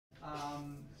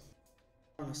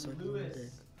Lewis,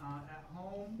 at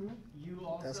home, you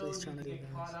also need to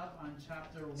get caught up on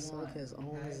chapter 1. Okay?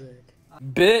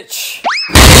 Bitch,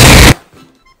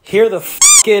 here the f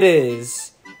it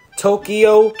is.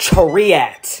 Tokyo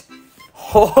Chariot.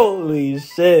 Holy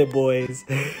shit, boys.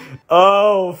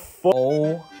 Oh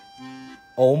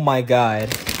my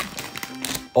god.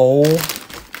 Oh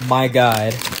my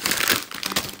god.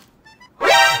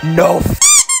 No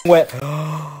way.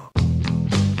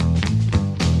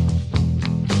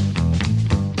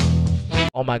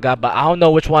 Oh my god, but I don't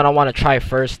know which one I want to try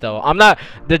first though.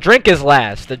 The drink is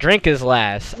last. The drink is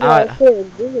last. Yeah,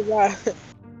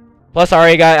 Plus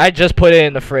I just put it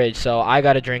in the fridge, so I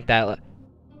gotta drink that.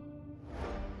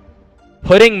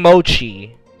 Pudding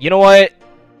mochi. You know what?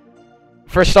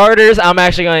 For starters, I'm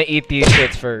actually gonna eat these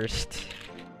shits first.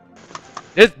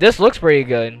 This looks pretty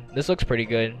good. This looks pretty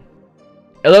good.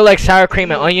 It looked like sour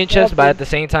cream and onion chips, but at the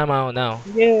same time, I don't know.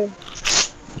 Yeah.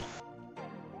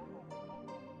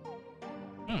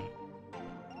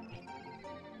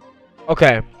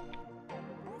 Okay.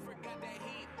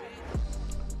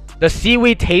 The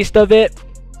seaweed taste of it,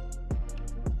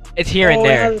 it's here and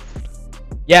there.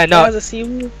 Yeah, no. It has a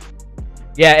seaweed?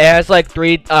 Yeah, it has like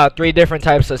three different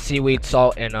types of seaweed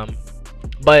salt in them.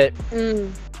 But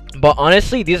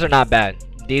honestly, these are not bad.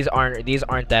 These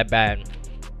aren't that bad.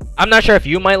 I'm not sure if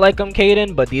you might like them,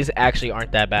 Kaden, but these actually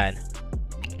aren't that bad.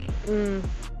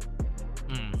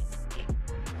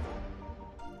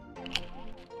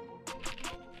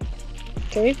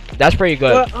 Okay. That's pretty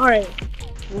good. Well, all right.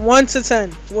 1 to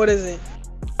 10. What is it?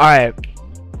 All right.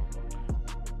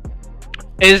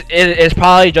 It's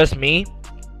probably just me,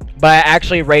 but I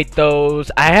actually rate those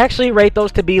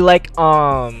to be like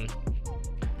in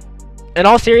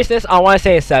all seriousness, I want to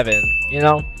say a 7. You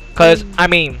know, because I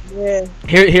mean, yeah.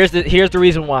 Here's the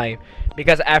reason why.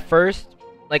 Because at first,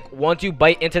 like once you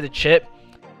bite into the chip,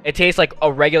 it tastes like a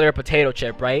regular potato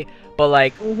chip, right? But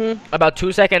like about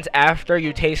 2 seconds after,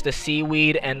 you taste the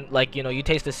seaweed and like you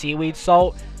taste the seaweed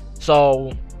salt.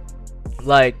 So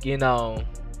like in all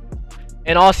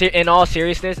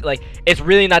seriousness, like it's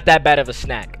really not that bad of a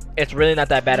snack. It's really not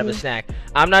that bad of a snack.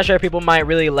 I'm not sure if people might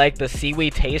really like the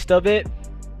seaweed taste of it,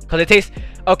 cause it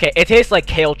tastes like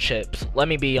kale chips. Let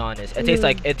me be honest. It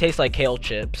tastes like kale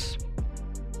chips.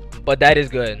 But that is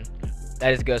good.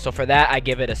 That is good. So for that, I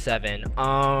give it a 7.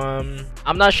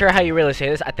 I'm not sure how you really say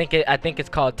this. I think it's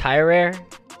called Tyrer.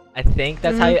 I think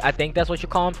that's I think that's what you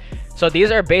call them. So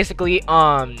these are basically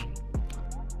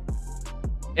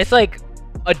it's like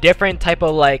a different type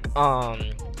of like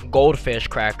goldfish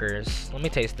crackers. Let me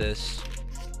taste this.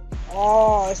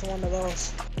 Oh, it's one of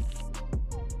those.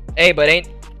 Hey, but ain't.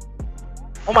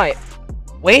 Oh my.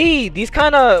 Wait, these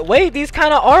kind of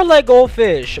are like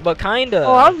goldfish, but kinda.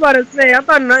 Oh, I was about to say, I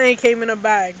thought nothing came in a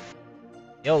bag.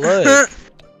 Yo, look.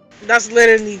 That's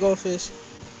literally goldfish.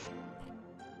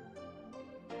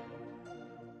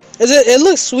 It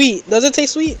looks sweet. Does it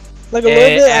taste sweet? Like a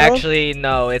little bit? Actually,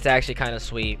 no. It's actually kind of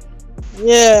sweet.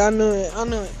 Yeah, I knew it.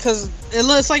 Cause it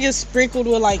looks like it's sprinkled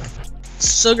with like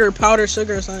sugar, powdered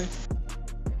sugar or something.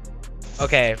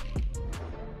 Okay.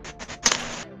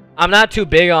 I'm not too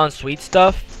big on sweet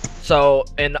stuff, so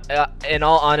in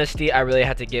all honesty, I really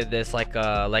had to give this like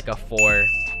a 4.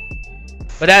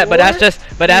 But that's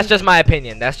just my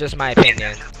opinion. That's just my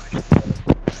opinion.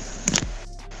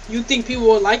 You think people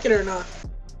will like it or not?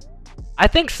 I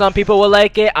think some people would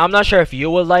like it. I'm not sure if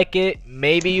you would like it.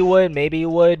 Maybe you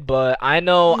would, but I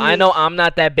know I'm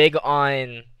not that big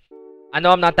on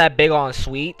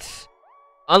sweets.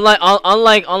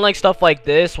 Unlike stuff like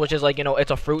this, which is like,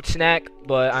 it's a fruit snack,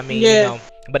 but I mean,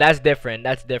 but that's different.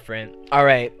 That's different. All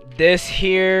right, this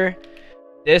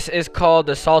is called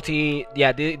the salty.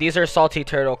 Yeah, these are salty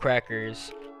turtle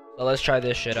crackers. So let's try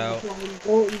this shit out.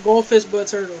 Goldfish but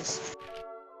turtles.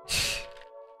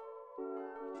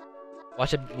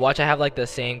 Watch I have like the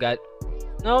same guy.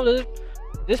 No,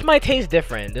 this might taste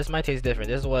different. This is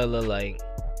what it look like.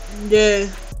 Yeah.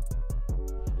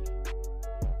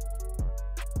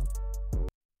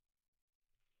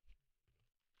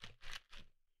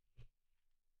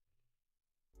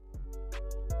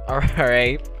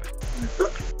 Alright.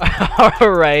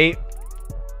 Alright.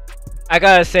 I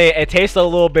gotta say, it tastes a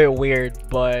little bit weird,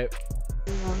 but...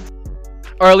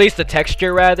 Or at least the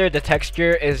texture, rather. The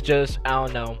texture is just... I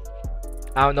don't know.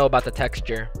 I don't know about the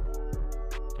texture.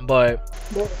 But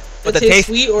the taste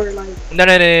sweet or like...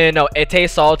 No. It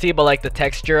tastes salty, but like the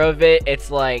texture of it, it's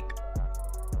like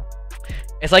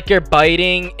you're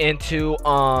biting into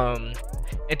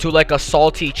like a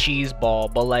salty cheese ball,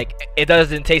 but like it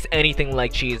doesn't taste anything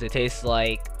like cheese. It tastes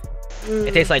like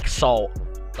salt,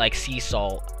 like sea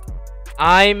salt.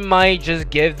 I might just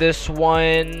give this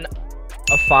one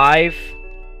a 5.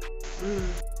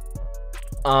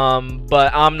 Mm.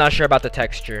 But I'm not sure about the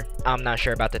texture. I'm not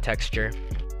sure about the texture.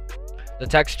 The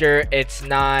texture, it's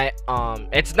not on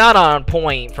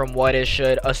point from what it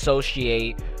should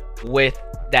associate with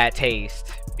that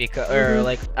taste. Because or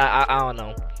like I don't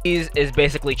know. These is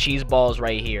basically cheese balls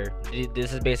right here.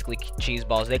 This is basically cheese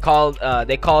balls. They call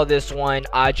this one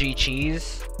Aji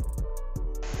cheese.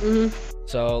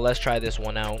 So let's try this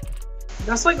one out.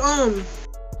 That's like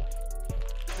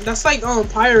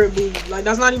pirate booty. Like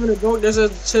that's not even a joke. There's a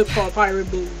chip called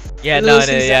pirate booty. Yeah, no,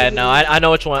 I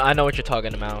know which one. I know what you're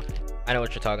talking about. I know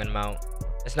what you're talking about.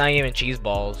 It's not even cheese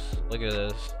balls. Look at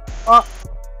this.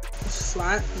 It's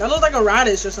flat. That looks like a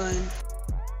radish or something.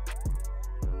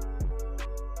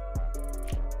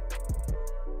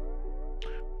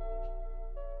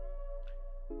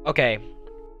 Okay.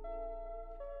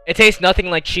 It tastes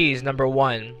nothing like cheese, number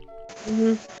 1.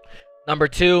 Number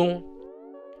 2,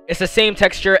 it's the same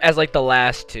texture as like the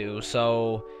last 2,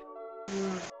 so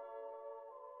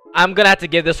I'm gonna have to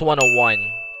give this one a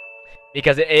 1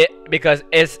 because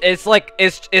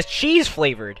it's cheese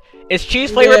flavored. It's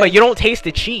cheese flavored, but you don't taste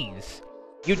the cheese.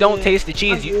 You don't taste the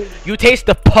cheese. You taste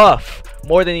the puff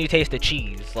more than you taste the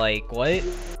cheese. Like what?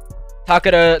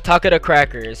 Takeda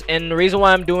crackers. And the reason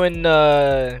why I'm doing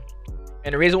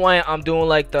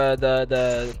like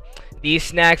these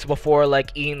snacks before like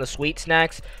eating the sweet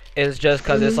snacks is just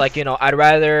because it's like, you know,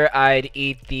 I'd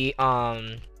eat the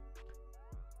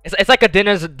it's like a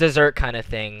dinner dessert kind of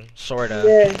thing, sorta.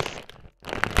 Yeah.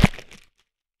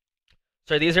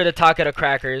 So these are the Takeda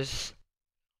crackers.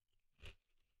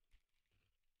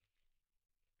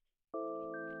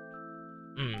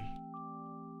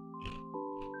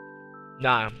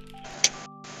 Nah,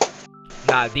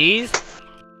 these.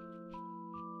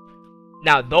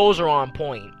 Now those are on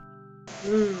point.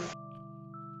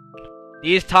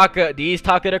 These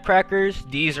Takeda crackers,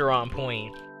 these are on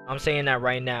point. I'm saying that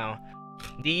right now.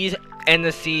 These and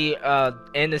the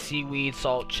seaweed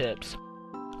salt chips.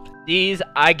 These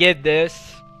I give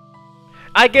this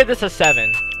a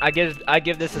 7. I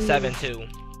give this a 7 too.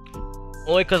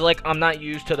 Only cause like I'm not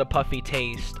used to the puffy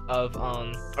taste of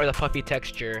or the puffy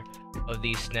texture of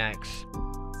these snacks.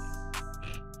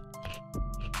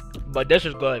 But this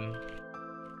is good.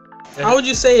 How would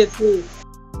you say it tastes?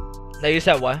 Now you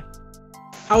said what?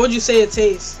 How would you say it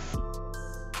tastes?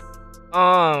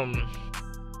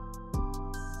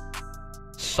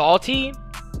 Salty,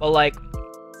 but like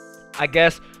I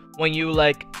guess when you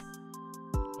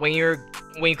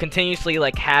continuously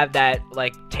like have that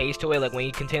like taste to it, like when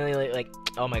you continually like,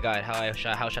 oh my god, how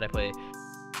should I put it?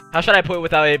 How should I put it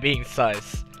without it being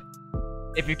sus?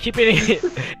 If you keep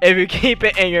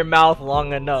it in your mouth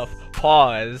long enough,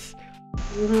 pause.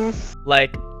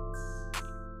 Like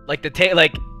the taste,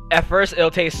 like at first it'll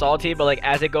taste salty, but like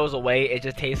as it goes away, it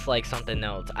just tastes like something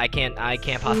else. I can't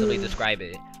possibly describe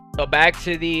it. So back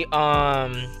to the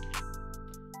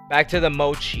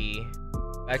mochi.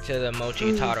 Back to the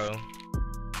mochi taro.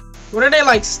 What are they,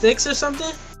 like sticks or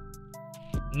something?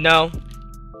 No.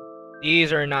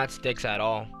 These are not sticks at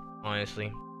all,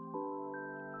 honestly.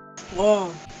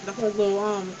 Whoa, that's like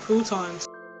little croutons.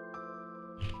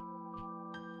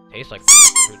 Taste like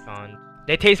croutons.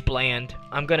 They taste bland.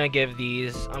 I'm gonna give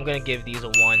these a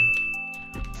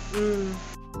 1.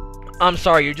 I'm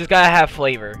sorry, you just gotta have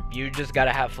flavor. You just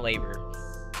gotta have flavor.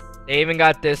 They even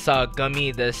got this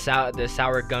gummy, the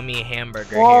sour gummy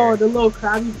hamburger here. Oh, the little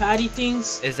Krabby Patty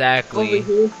things. Exactly.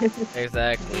 Over here.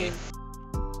 Exactly.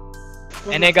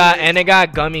 And they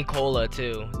got gummy cola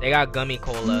too. They got gummy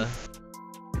cola.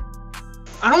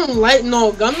 I don't like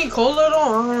gummy cola though.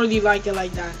 I don't really like it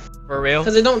like that. For real?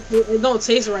 Cause it don't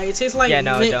taste right. It tastes like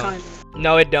no, mint it don't. kind of.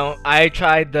 No, it don't. I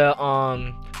tried the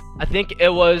I think it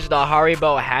was the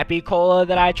Haribo Happy Cola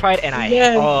that I tried, and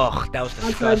oh, that was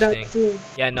disgusting. I tried that too.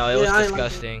 Yeah, no, it was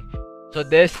disgusting. Like so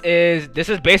this is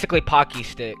basically Pocky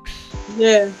sticks.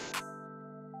 Yeah.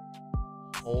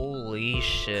 Holy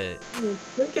shit.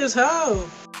 Thick as hell.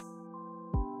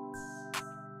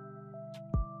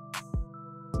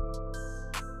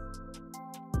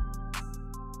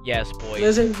 Yes, boys.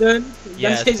 Is it good?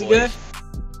 Yes, that tastes boys. good.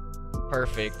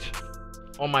 Perfect.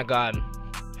 Oh my god.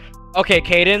 Okay,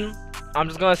 Kaden, I'm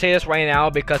just gonna say this right now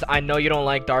because I know you don't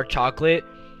like dark chocolate,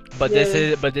 but this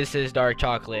is dark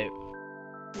chocolate.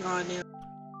 Oh, damn.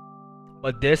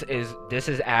 But this is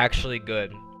actually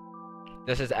good.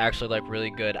 This is actually like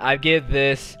really good. I give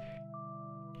this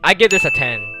a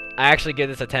 10. I actually give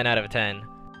this a 10 out of 10.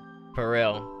 For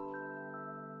real.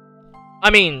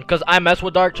 I mean, cause I mess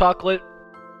with dark chocolate,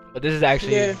 but this is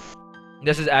actually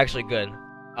good.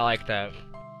 I like that.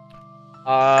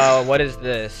 What is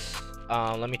this?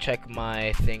 Let me check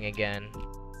my thing again.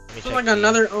 It's like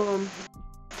another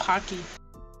Pocky.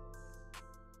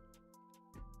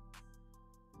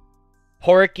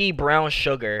 Porky brown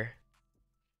sugar.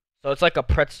 So it's like a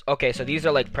pretzel. Okay, so these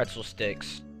are like pretzel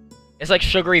sticks. It's like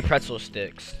sugary pretzel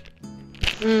sticks.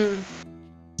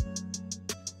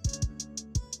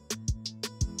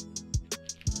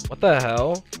 What the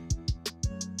hell?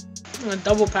 A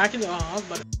double package? Oh,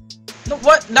 but no,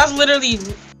 what? That's literally.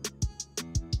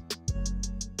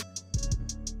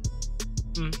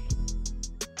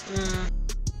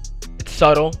 It's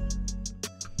subtle.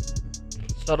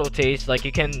 Subtle taste. Like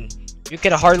you can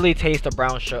hardly taste the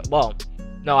brown sugar. Well,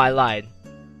 no, I lied.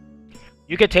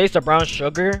 You can taste the brown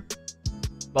sugar,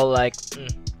 but like,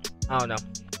 I don't know.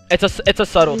 It's a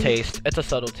subtle taste. It's a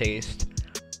subtle taste.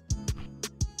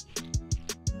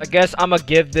 I guess I'm gonna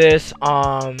give this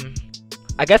a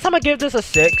 6. I guess I'm gonna give this a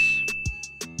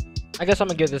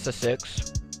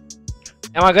 6.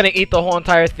 Am I gonna eat the whole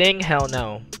entire thing? Hell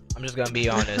no. I'm just gonna be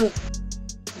honest.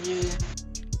 Yeah.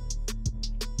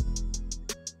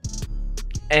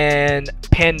 And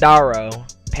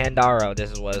Pandaro,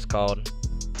 this is what it's called.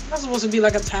 That's supposed to be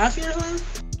like a taffy or something?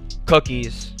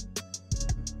 Cookies.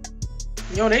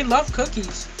 Yo, they love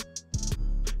cookies.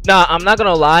 Nah, I'm not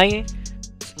gonna lie.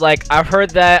 Like I've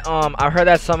heard that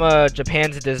some of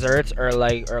Japan's desserts are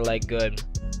like good.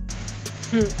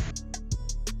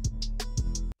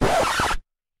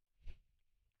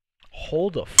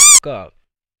 Hold the fuck up.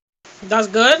 That's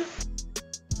good?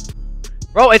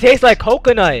 Bro, it tastes like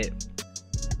coconut.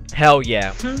 Hell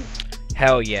yeah.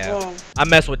 Hell yeah. Whoa. I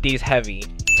mess with these heavy.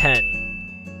 10.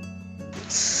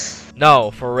 No,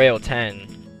 for real, 10.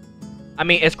 I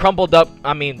mean, it's crumbled up.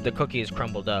 I mean, the cookie is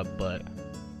crumbled up, but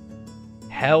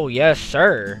hell yes,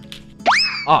 sir.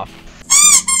 Off.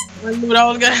 I knew that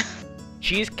was good.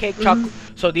 Cheesecake chocolate.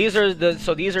 So these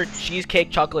are cheesecake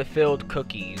chocolate filled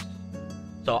cookies.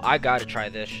 So I gotta try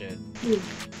this shit.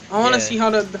 I wanna see how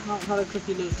the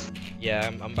cookie looks. Yeah,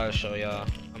 I'm about to show y'all.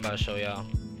 y'all.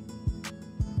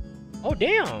 Oh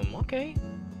damn. Okay.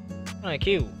 Kinda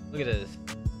cute. Look at this.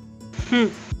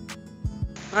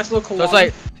 Nice little koala. So it's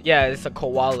like, yeah, it's a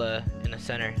koala in the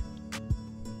center.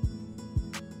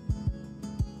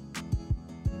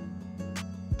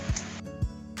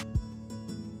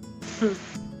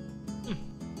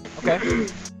 Okay.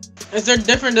 Is there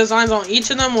different designs on each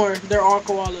of them, or they're all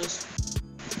koalas?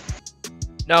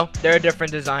 No, there are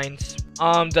different designs.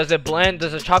 Does it blend?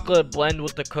 Does the chocolate blend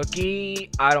with the cookie?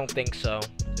 I don't think so,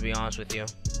 to be honest with you.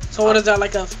 So what is that,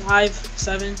 like a 5,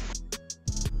 7?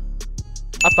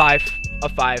 A 5. A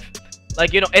 5.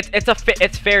 Like, you know,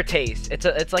 it's fair taste.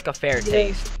 It's like a fair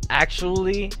taste.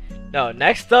 Actually, no.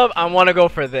 Next up, I want to go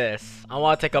for this. I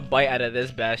want to take a bite out of this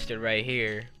bastard right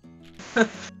here.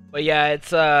 But yeah,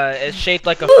 it's shaped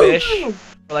like a fish for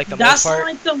like the most part.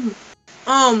 That's like them,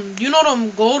 you know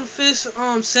them goldfish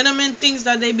cinnamon things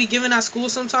that they be giving at school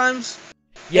sometimes.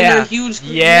 Yeah. And they're huge.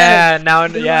 Yeah. Now,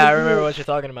 they're yeah, like I remember those. what you're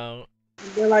talking about.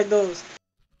 They're like those.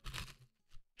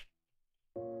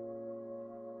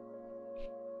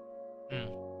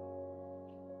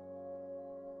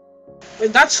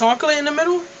 Is that chocolate in the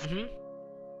middle? Mhm.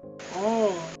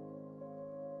 Oh.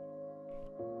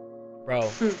 Bro.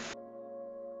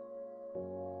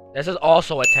 This is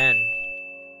also a 10.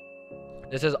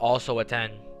 This is also a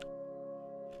 10.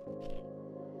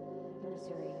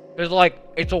 There's like,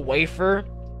 it's a wafer,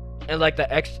 and like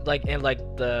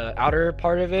the outer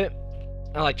part of it,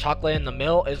 and like chocolate in the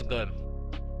middle is good.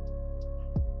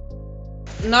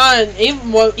 Nah,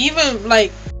 even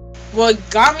like, what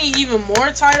got me even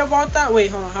more tight about that?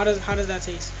 Wait, hold on. How does that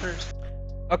taste first?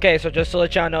 Okay, so just to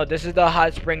let y'all know, this is the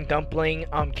hot spring dumpling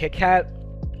Kit Kat.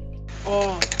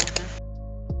 Oh.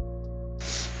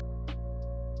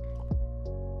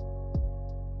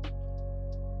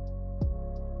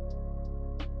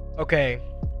 Okay.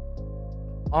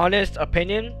 Honest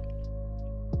opinion.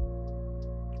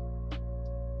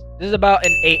 This is about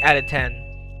an 8 out of 10.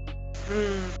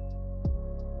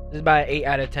 This is about an 8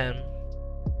 out of 10.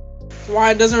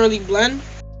 Why it doesn't really blend?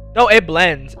 No, it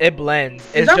blends. It blends.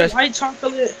 It's that just white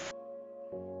chocolate.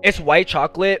 It's white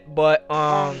chocolate, but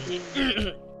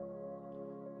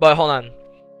but hold on.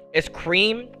 It's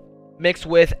cream mixed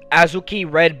with Azuki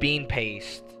red bean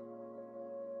paste.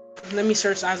 Let me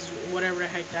search as whatever the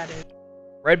heck that is.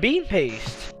 Red bean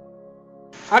paste.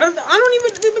 I don't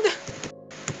even.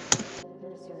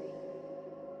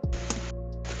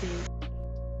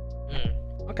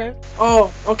 Okay.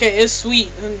 Oh, okay. It's sweet,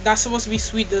 and that's supposed to be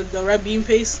sweet. The red bean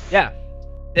paste. Yeah.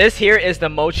 This here is the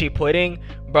mochi pudding,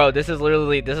 bro. This is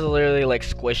literally like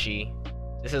squishy.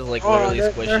 This is like literally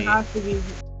squishy. There has to be.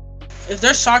 If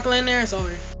there's chocolate in there, it's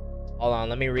over. Hold on,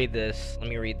 let me read this. Let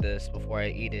me read this before I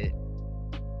eat it.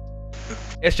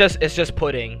 It's just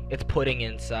pudding. It's pudding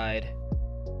inside.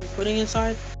 Pudding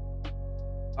inside?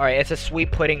 Alright, it's a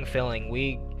sweet pudding filling.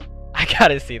 I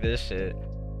gotta see this shit.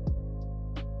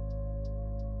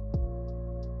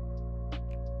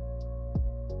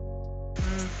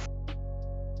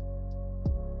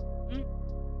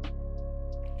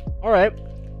 Alright.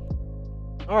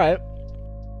 Alright.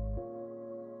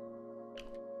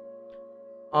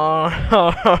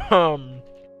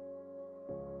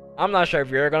 I'm not sure if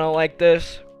you're gonna like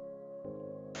this,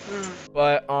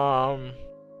 but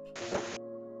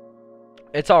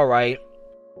it's alright.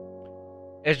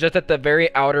 It's just that the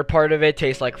very outer part of it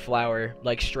tastes like flour,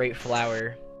 like straight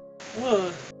flour.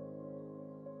 Ugh.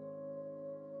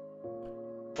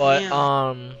 But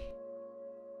Damn.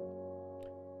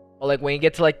 but like when you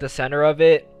get to like the center of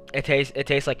it, it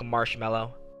tastes like a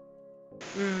marshmallow.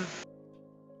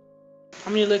 How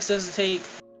many licks does it take?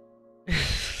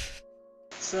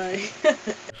 Sorry.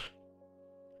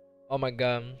 Oh my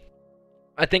god.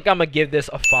 I think I'm gonna give this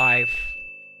a 5.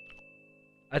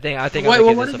 I think I'm Wait, gonna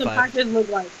give what this does a the 5. package look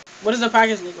like? What does the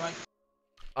package look like?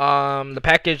 The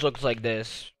package looks like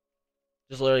this.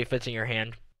 Just literally fits in your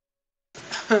hand.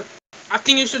 I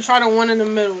think you should try the one in the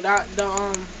middle. The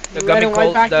The red gummy and white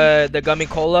cola, package. the gummy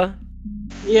cola.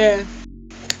 Yeah.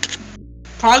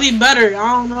 Probably better.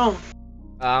 I don't know.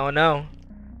 I don't know.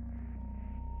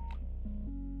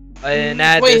 And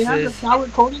that Wait, this it has is a sour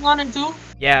coating on it too?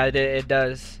 yeah, it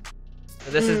does.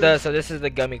 So this is the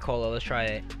gummy cola. Let's try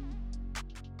it.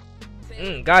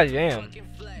 God damn.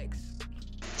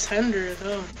 Tender as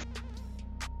hell.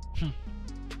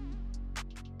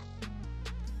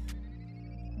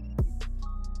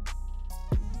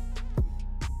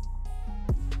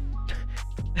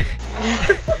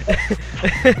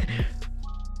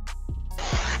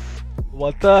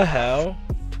 What the hell?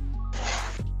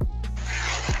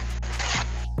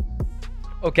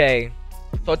 Okay,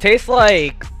 so it tastes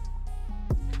like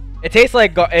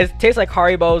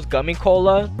Haribo's gummy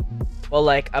cola, but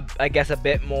like I guess a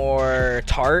bit more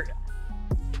tart.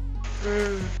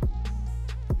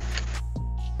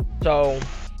 So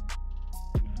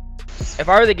if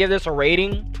I were to give this a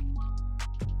rating,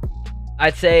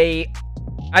 I'd say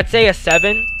a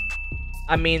 7.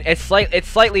 I mean, it's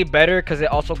slightly better because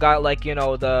it also got like, you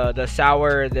know, the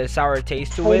sour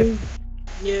taste to it.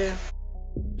 Yeah.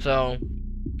 So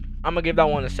I'm gonna give that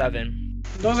one a 7.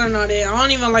 Those are not it. I don't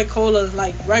even like colas,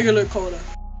 like regular cola.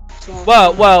 So,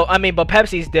 well, I mean, but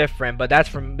Pepsi's different. But that's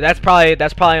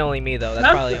probably only me though. That's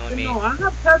probably only me. No, I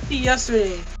had Pepsi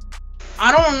yesterday.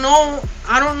 I don't know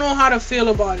how to feel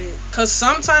about it, cause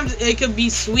sometimes it could be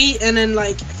sweet and then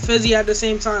like fizzy at the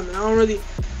same time, and I don't really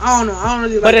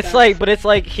like But it's that.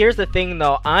 like, here's the thing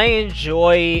though.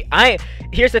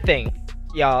 Here's the thing,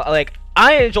 y'all. Like,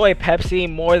 I enjoy Pepsi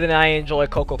more than I enjoy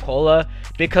Coca-Cola,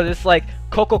 because it's like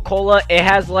Coca-Cola, it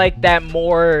has like that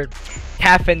more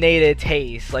caffeinated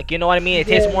taste. Like, you know what I mean? It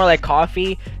tastes more like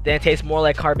coffee than it tastes more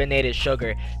like carbonated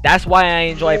sugar. That's why I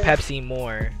enjoy Pepsi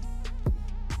more.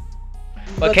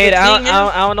 But Kate,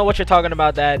 I don't know what you're talking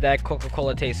about. That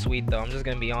Coca-Cola tastes sweet though. I'm just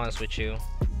gonna be honest with you.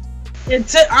 I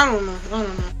don't know.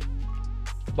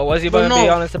 But what's you gonna be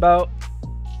honest about?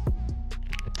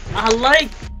 I like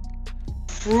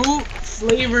fruit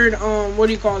flavored what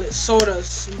do you call it,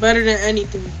 sodas better than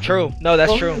anything. True. No,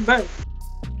 that's true.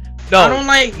 No, I don't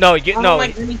like. No, I don't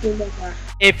like anything like that.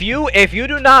 If you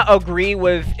do not agree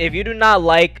with, if you do not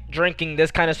like drinking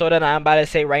this kind of soda that I'm about to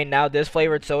say right now, this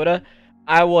flavored soda,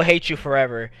 I will hate you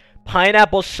forever.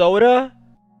 Pineapple soda,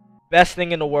 best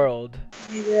thing in the world.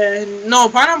 Yeah, no,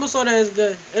 pineapple soda is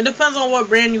good. It depends on what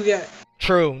brand you get.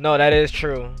 True. No, that is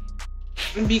true.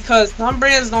 Because some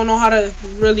brands don't know how to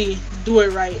really do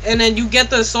it right, and then you get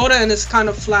the soda and it's kind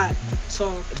of flat.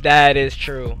 So that is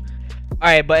true. All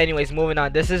right, but anyways, moving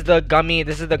on. This is the gummy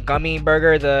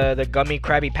burger, the gummy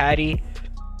Krabby Patty.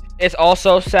 It's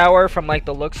also sour from like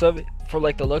the looks of it.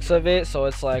 So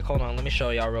it's like, hold on, let me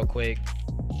show y'all real quick.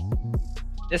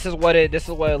 This is what it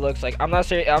looks like. I'm not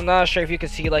sure if you can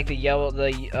see like the yellow,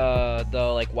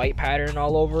 the like white pattern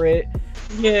all over it.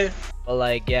 Yeah. But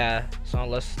like, yeah. So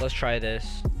let's try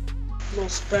this. Little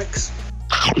specks.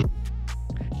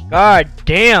 God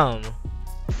damn.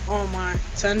 Oh my,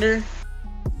 tender.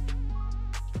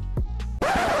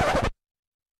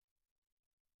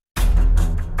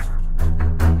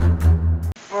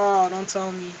 Oh, don't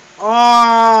tell me.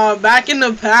 Oh, back in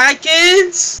the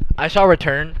package? I shall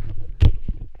return.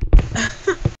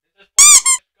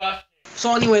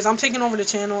 So anyways, I'm taking over the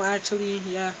channel actually,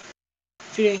 yeah.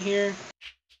 If you didn't hear.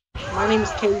 My name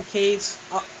is Katie Case.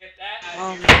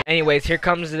 Anyways, here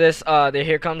comes this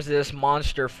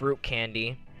monster fruit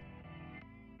candy.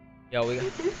 Yo, we.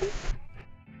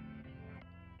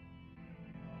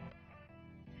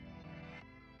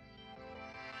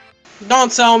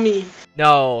 Don't tell me.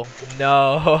 No,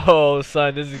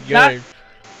 son, this is good.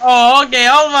 Oh, okay.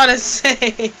 I was about to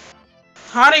say,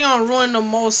 how they gonna ruin the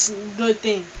most good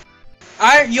thing?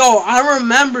 I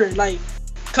remember like,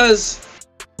 cause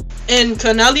in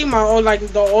Canelli,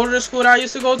 the older school that I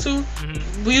used to go to,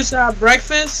 we used to have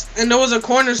breakfast, and there was a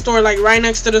corner store like right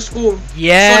next to the school.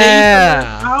 Yeah. So they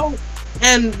used to go out,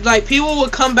 and like people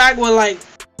would come back with like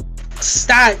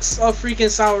stacks of freaking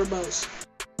sour bells.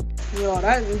 Yo,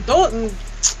 I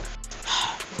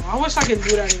wish I could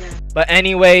do that again. But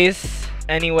anyways.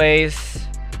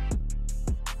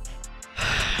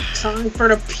 Time for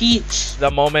the peach.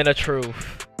 The moment of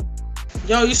truth.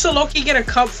 Yo, you should low-key get a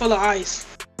cup full of ice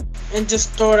and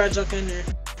just throw that junk in there.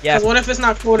 Yeah. Cause what if it's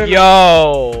not cold enough?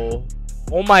 Yo.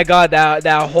 Oh my god,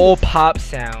 that whole pop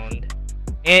sound.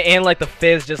 And like the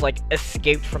fizz just like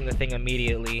escaped from the thing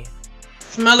immediately.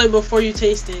 Smell it before you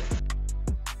taste it.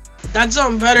 That's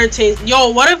some better taste.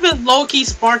 Yo, what if it's low-key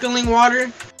sparkling water?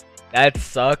 That'd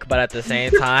suck, but at the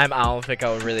same time, I don't think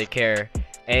I would really care.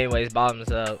 Anyways,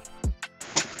 bottoms up.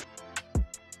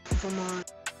 Come on.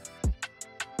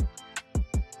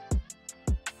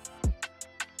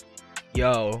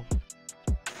 Yo.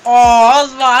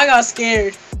 Oh, I got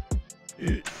scared.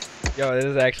 Yo, this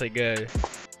is actually good.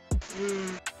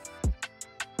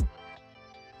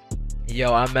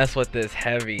 Yo, I mess with this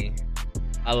heavy.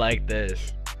 I like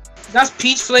this. That's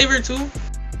peach flavor too?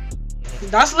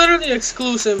 That's literally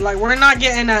exclusive. Like, we're not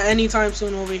getting that anytime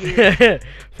soon over here.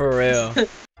 For real.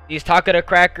 These Takata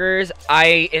crackers,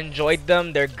 I enjoyed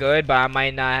them. They're good, but I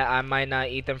might not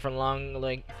eat them for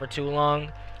too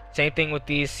long. Same thing with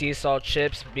these sea salt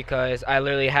chips, because I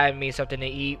literally had me something to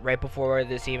eat right before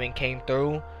this even came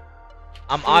through.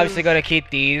 I'm obviously gonna keep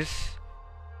these.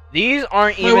 These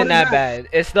aren't even that bad.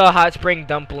 It's the hot spring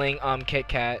dumpling Kit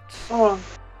Kats. Oh.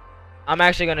 I'm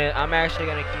actually gonna keep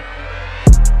these.